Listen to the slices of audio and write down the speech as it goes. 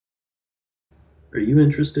Are you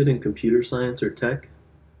interested in computer science or tech?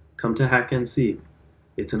 Come to HackNC.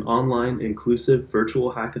 It's an online, inclusive,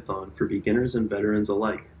 virtual hackathon for beginners and veterans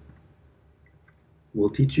alike. We'll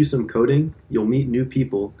teach you some coding, you'll meet new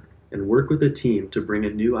people, and work with a team to bring a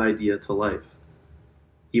new idea to life.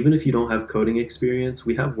 Even if you don't have coding experience,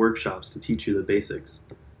 we have workshops to teach you the basics.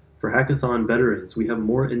 For hackathon veterans, we have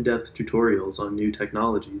more in-depth tutorials on new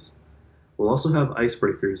technologies. We'll also have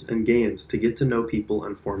icebreakers and games to get to know people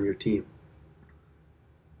and form your team.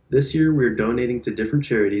 This year, we're donating to different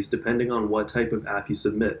charities depending on what type of app you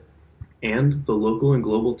submit. And the local and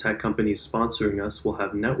global tech companies sponsoring us will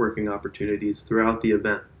have networking opportunities throughout the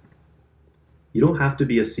event. You don't have to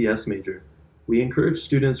be a CS major. We encourage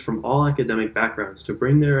students from all academic backgrounds to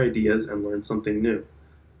bring their ideas and learn something new.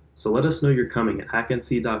 So let us know you're coming at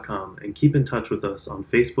hacknc.com and keep in touch with us on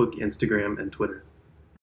Facebook, Instagram, and Twitter.